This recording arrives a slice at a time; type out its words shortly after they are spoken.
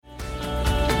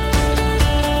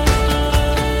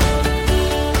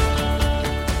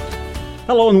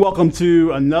Hello and welcome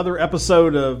to another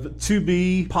episode of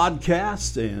 2B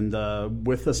Podcast. And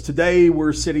with us today,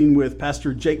 we're sitting with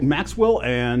Pastor Jake Maxwell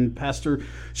and Pastor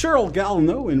Sheryl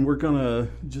Gallarneau, and we're going to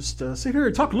just sit here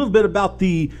and talk a little bit about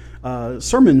the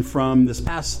sermon from this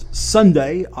past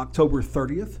Sunday, October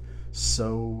 30th.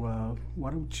 So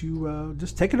why don't you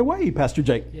just take it away, Pastor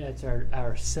Jake? Yeah, it's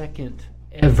our second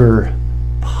ever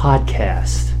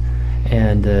podcast.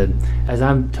 And as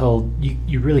I'm told,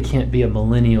 you really can't be a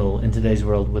millennial in today's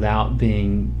world without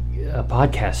being a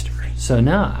podcaster. So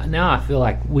now I feel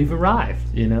like we've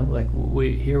arrived. Like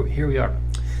here we are.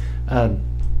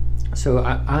 So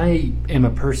I am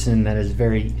a person that is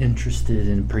very interested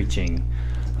in preaching.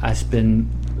 I spend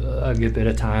a good bit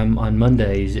of time on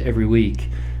Mondays every week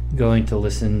going to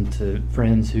listen to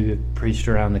friends who have preached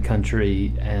around the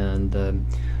country, and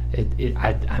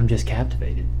I'm just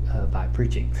captivated by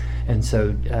preaching. And so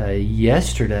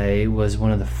yesterday was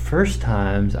one of the first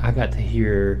times I got to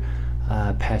hear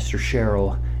Pastor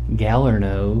Sheryl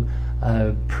Gallarneau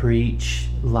preach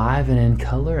live and in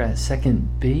color at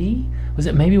 2nd B.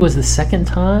 Was the second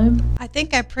time? I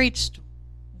think I preached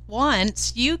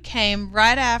once. You came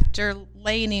right after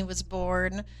Lainey was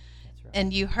born. That's right.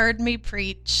 And you heard me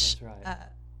preach. That's right.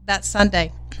 That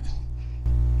Sunday.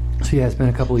 So yeah, it's been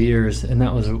a couple of years, and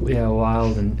that was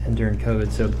wild and during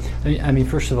COVID. So I mean,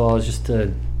 first of all, it's just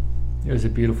it was a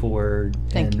beautiful word,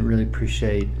 Thank you. Really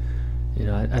appreciate.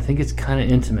 I think it's kind of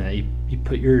intimate. You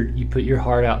put your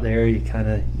heart out there. You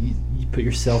put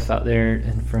yourself out there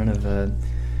in front of a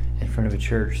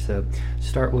church. So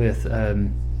start with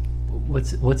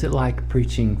what's it like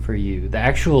preaching for you? The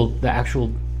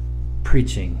actual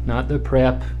preaching, not the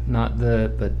prep,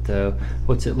 but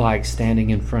what's it like standing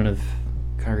in front of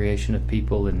congregation of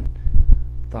people, and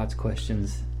thoughts,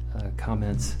 questions,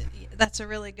 comments? That's a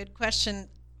really good question.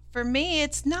 For me,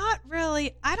 it's not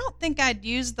really, I don't think I'd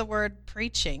use the word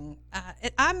preaching.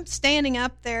 I'm standing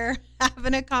up there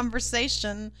having a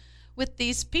conversation with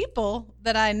these people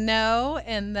that I know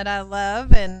and that I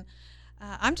love, and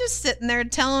I'm just sitting there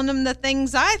telling them the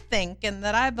things I think and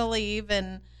that I believe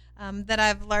and that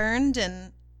I've learned,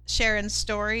 and sharing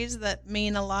stories that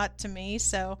mean a lot to me.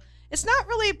 So it's not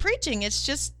really preaching. It's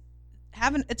just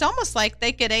it's almost like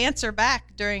they could answer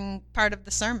back during part of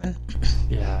the sermon.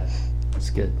 Yeah, that's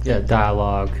good. Yeah,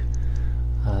 dialogue.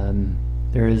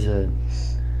 There is a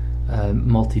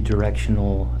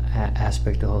multi-directional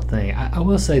aspect to the whole thing. I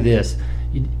will say this.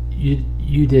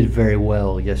 You did very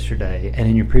well yesterday, and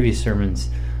in your previous sermons,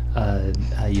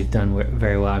 you've done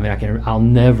very well. I mean, I'll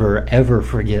never, ever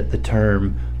forget the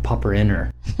term pauper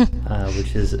inner,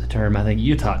 which is a term I think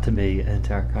you taught to me and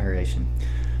to our congregation.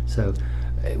 So,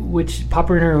 which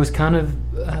pauper inner was kind of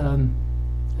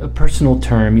a personal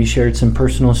term. You shared some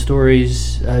personal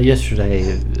stories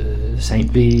yesterday,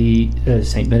 St.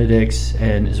 Benedict's,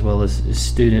 and as well as a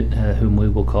student whom we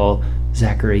will call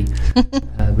Zachary.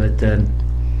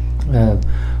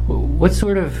 What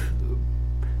sort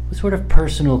of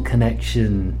personal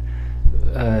connection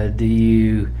do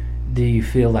you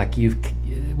feel like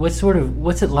what's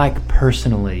it like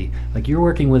personally? Like, you're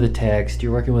working with a text,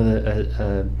 you're working with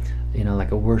a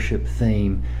like a worship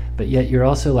theme, but yet you're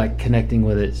also like connecting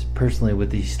with it personally with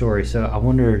these stories. So I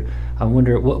wonder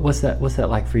what's that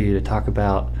like for you to talk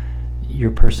about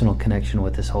your personal connection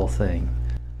with this whole thing?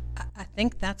 I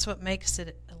think that's what makes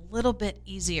it a little bit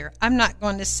easier. I'm not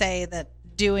going to say that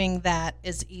doing that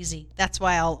is easy. That's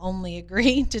why I'll only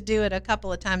agree to do it a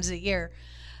couple of times a year.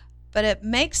 But it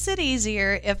makes it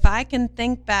easier if I can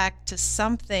think back to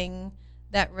something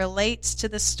that relates to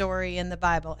the story in the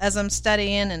Bible. As I'm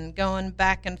studying and going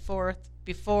back and forth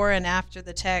before and after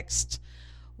the text,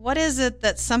 what is it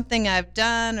that's something I've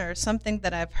done or something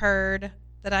that I've heard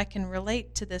that I can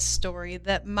relate to this story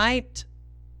that might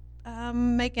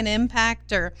make an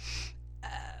impact, or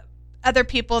other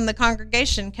people in the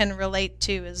congregation can relate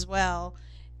to as well?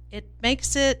 It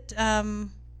makes it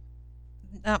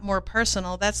not more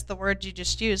personal, that's the word you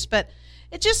just used, but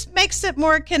it just makes it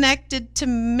more connected to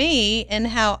me and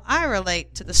how I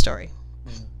relate to the story.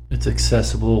 It's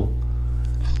accessible,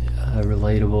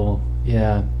 relatable.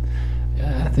 Yeah.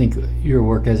 I think your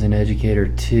work as an educator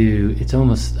too, it's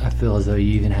almost, I feel as though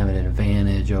you even have an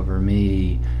advantage over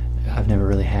me. I've never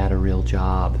really had a real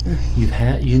job.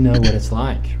 You know what it's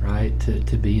like, right?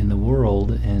 To be in the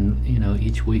world, and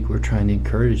each week we're trying to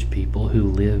encourage people who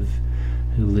live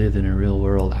in a real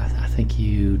world. I think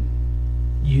you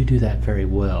do that very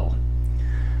well.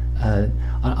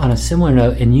 On a similar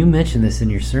note, and you mentioned this in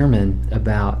your sermon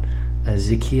about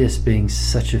Zacchaeus being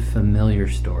such a familiar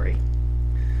story.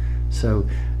 So,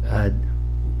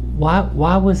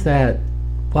 why was that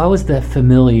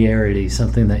familiarity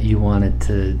something that you wanted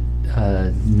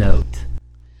note?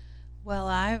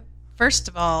 Well, first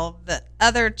of all, the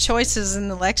other choices in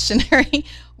the lectionary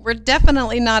were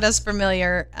definitely not as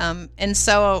familiar. And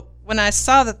so when I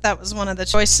saw that was one of the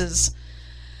choices,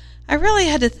 I really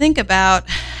had to think about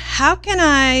how can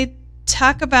I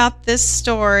talk about this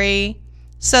story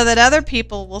so that other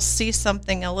people will see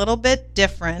something a little bit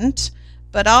different,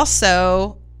 but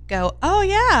also go, oh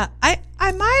yeah,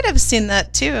 I might have seen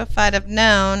that too if I'd have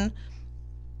known.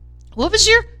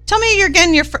 Tell me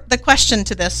again the question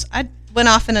to this. I went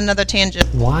off in another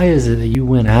tangent. Why is it that you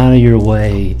went out of your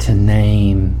way to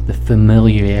name the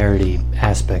familiarity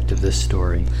aspect of this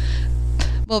story?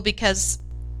 Well, because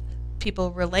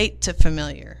people relate to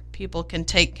familiar. People can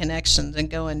take connections and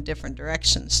go in different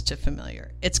directions to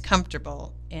familiar. It's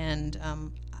comfortable. And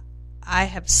I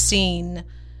have seen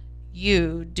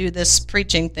you do this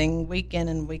preaching thing week in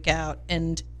and week out,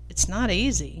 and it's not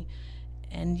easy.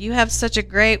 And you have such a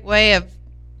great way of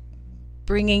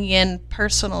bringing in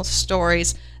personal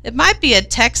stories. It might be a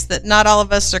text that not all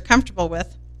of us are comfortable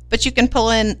with, but you can pull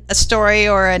in a story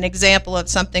or an example of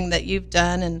something that you've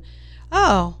done and,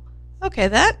 oh, okay,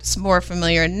 that's more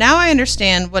familiar. Now I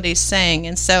understand what he's saying.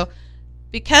 And so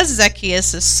because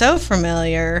Zacchaeus is so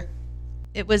familiar,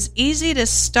 it was easy to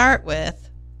start with,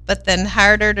 but then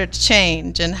harder to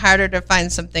change and harder to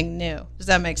find something new. Does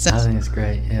that make sense? I think it's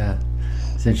great, yeah.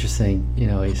 It's interesting,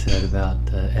 what he said about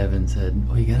Evan said,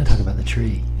 well, you got to talk about the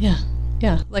tree. Yeah.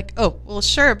 Like, oh, well,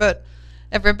 sure, but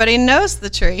everybody knows the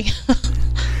tree.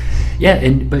 Yeah,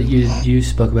 but you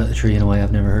spoke about the tree in a way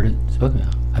I've never heard it spoken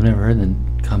about. I've never heard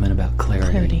them comment about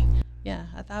clarity. Yeah,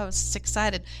 I thought I was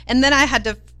excited. And then I had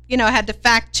to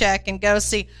fact check and go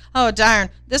see, oh, darn,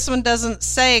 this one doesn't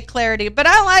say clarity, but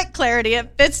I like clarity.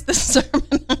 It fits the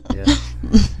sermon. Yeah.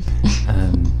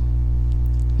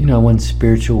 One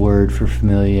spiritual word for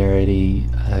familiarity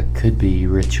could be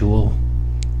ritual.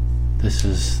 This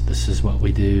is what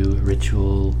we do,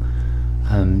 ritual.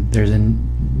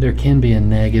 There can be a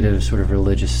negative sort of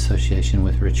religious association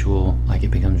with ritual, like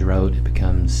it becomes rote, it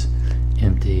becomes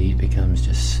empty, it becomes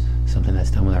just something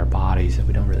that's done with our bodies that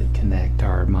we don't really connect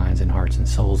our minds and hearts and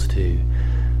souls to.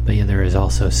 But yet there is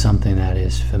also something that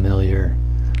is familiar,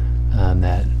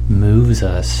 that moves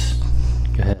us.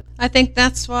 Go ahead. I think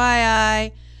that's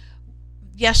why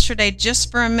yesterday, just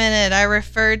for a minute, I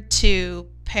referred to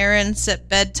parents at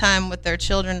bedtime with their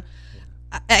children.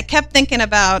 I kept thinking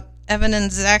about Evan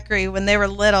and Zachary when they were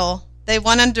little. They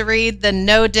wanted to read the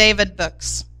No David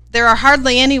books. There are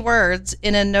hardly any words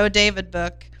in a No David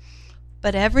book,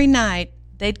 but every night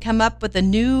they'd come up with a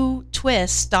new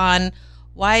twist on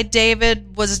why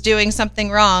David was doing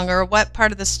something wrong or what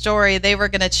part of the story they were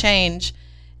going to change.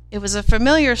 It was a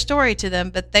familiar story to them,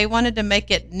 but they wanted to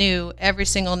make it new every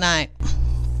single night.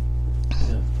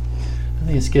 Yeah. I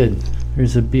think it's good.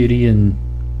 There's a beauty in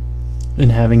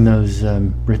having those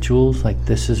rituals, like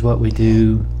this is what we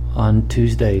do on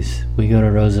Tuesdays. We go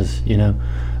to Rosa's,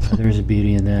 There's a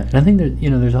beauty in that. And I think that,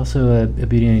 there's also a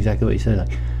beauty in exactly what you said,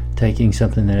 like taking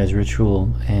something that is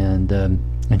ritual and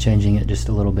changing it just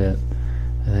a little bit.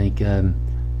 I think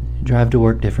drive to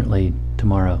work differently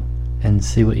tomorrow and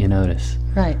see what you notice.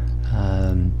 Right.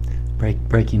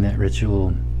 Breaking that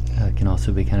ritual can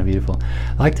also be kind of beautiful.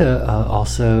 I'd like to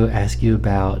also ask you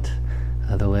about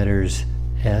the letters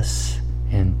S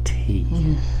and T.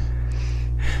 Mm.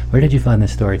 Where did you find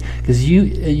this story? Because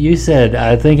you said,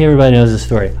 I think everybody knows the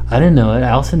story. I didn't know it.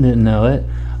 Allison didn't know it.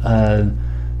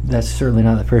 That's certainly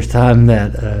not the first time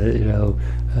that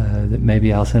that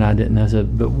maybe Allison and I didn't know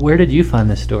it. But where did you find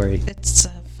this story? It's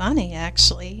funny,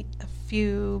 actually. A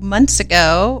few months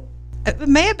ago, it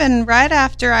may have been right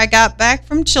after I got back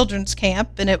from children's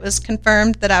camp, and it was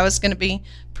confirmed that I was going to be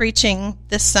preaching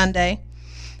this Sunday.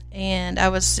 And I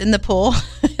was in the pool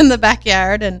in the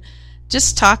backyard and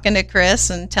just talking to Chris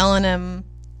and telling him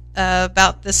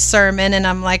about this sermon. And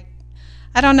I'm like,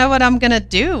 I don't know what I'm going to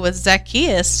do with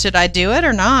Zacchaeus. Should I do it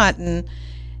or not? And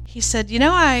he said,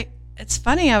 it's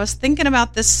funny. I was thinking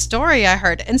about this story I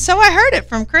heard. And so I heard it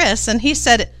from Chris. And he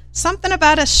said something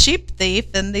about a sheep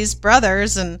thief and these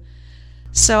brothers. And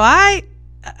so I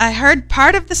heard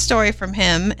part of the story from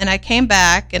him. And I came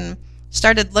back and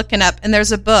started looking up, and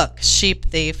there's a book, Sheep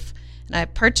Thief, and I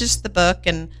purchased the book,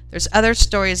 and there's other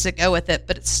stories that go with it,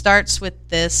 but it starts with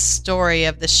this story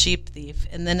of the sheep thief,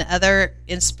 and then other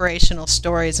inspirational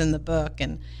stories in the book,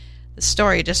 and the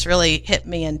story just really hit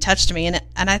me and touched me, and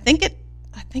I think it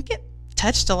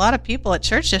touched a lot of people at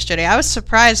church yesterday. I was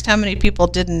surprised how many people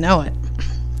didn't know it.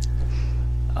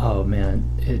 Oh man,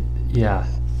 yeah.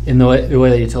 In the way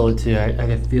that you told it to, I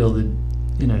could feel the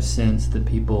sense that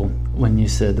people, when you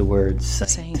said the word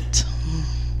saint.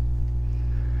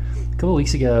 A couple of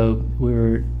weeks ago, we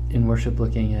were in worship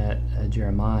looking at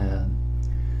Jeremiah,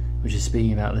 which is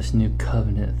speaking about this new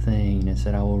covenant thing. It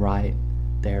said, I will write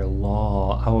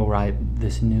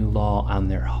this new law on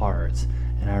their hearts.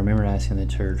 And I remember asking the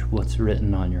church, what's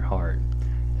written on your heart?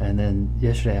 And then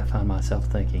yesterday I found myself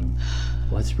thinking,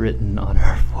 what's written on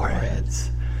our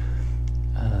foreheads?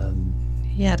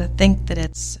 Yeah, to think that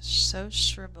it's so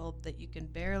shriveled that you can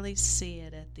barely see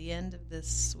it at the end of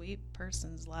this sweet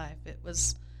person's life. It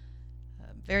was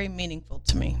very meaningful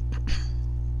to me.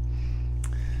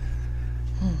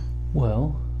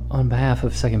 Well, on behalf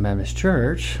of Second Baptist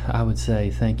Church, I would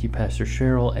say thank you, Pastor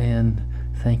Sheryl, and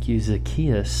thank you,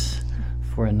 Zacchaeus,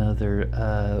 for another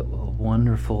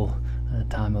wonderful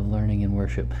time of learning and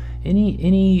worship.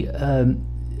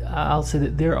 I'll say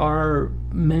that there are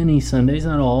many Sundays,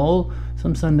 not all.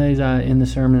 Some Sundays in the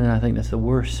sermon, and I think that's the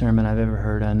worst sermon I've ever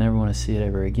heard. I never want to see it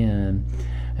ever again.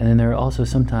 And then there are also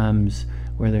sometimes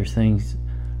where there's things,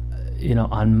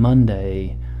 on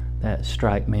Monday that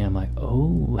strike me. I'm like,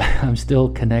 oh, I'm still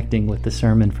connecting with the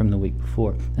sermon from the week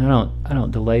before. And I don't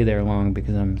delay there long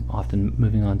because I'm often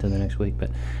moving on to the next week.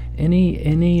 But any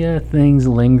things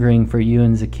lingering for you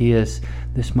and Zacchaeus,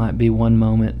 this might be one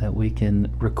moment that we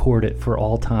can record it for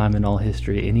all time and all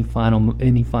history. Any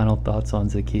final thoughts on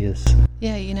Zacchaeus?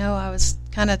 Yeah, I was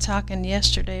kind of talking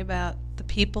yesterday about the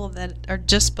people that are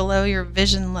just below your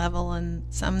vision level and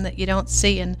some that you don't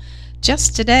see. And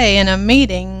just today in a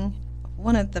meeting,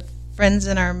 one of the friends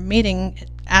in our meeting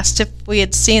asked if we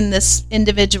had seen this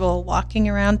individual walking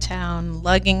around town,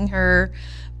 lugging her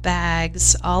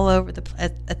bags all over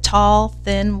a tall,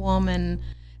 thin woman.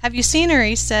 Have you seen her?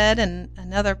 He said, and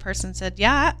another person said,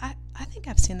 yeah, I think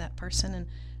I've seen that person.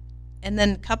 And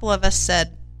then a couple of us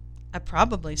said, I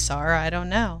probably saw her, I don't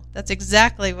know. That's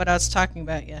exactly what I was talking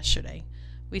about yesterday.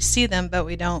 We see them, but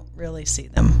we don't really see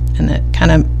them. And it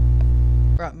kind of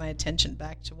brought my attention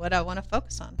back to what I want to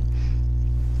focus on.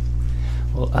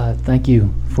 Well, thank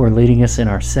you for leading us in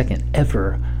our second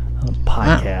ever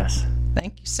podcast. Wow.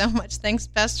 Thank you so much. Thanks,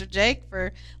 Pastor Jake,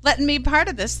 for letting me be part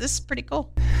of this. This is pretty cool.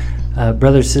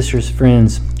 Brothers, sisters,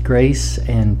 friends, grace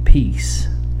and peace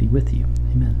be with you.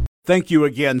 Amen. Thank you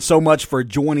again so much for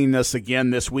joining us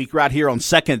again this week right here on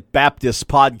Second Baptist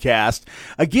Podcast.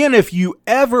 Again, if you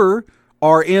ever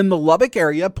are in the Lubbock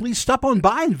area, please stop on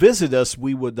by and visit us.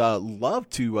 We would love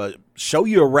to show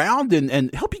you around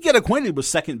and help you get acquainted with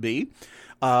Second B.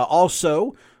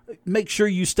 Also, make sure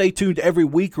you stay tuned every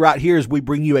week right here as we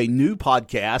bring you a new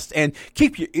podcast, and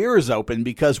keep your ears open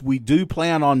because we do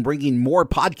plan on bringing more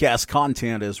podcast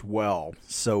content as well.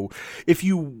 So if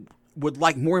you would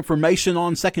like more information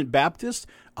on Second Baptist,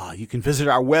 you can visit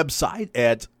our website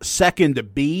at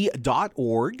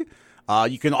secondb.org.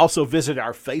 You can also visit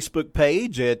our Facebook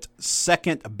page at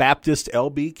Second Baptist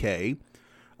LBK.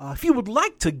 If you would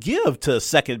like to give to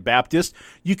Second Baptist,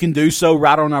 you can do so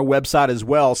right on our website as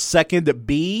well,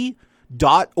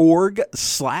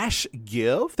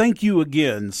 secondb.org/give. Thank you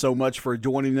again so much for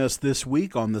joining us this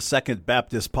week on the Second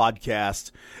Baptist Podcast.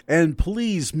 And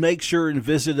please make sure and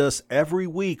visit us every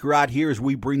week right here as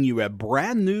we bring you a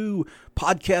brand new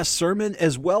podcast sermon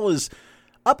as well as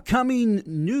upcoming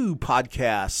new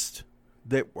podcasts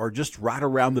that are just right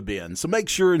around the bend. So make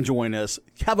sure and join us.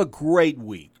 Have a great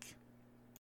week.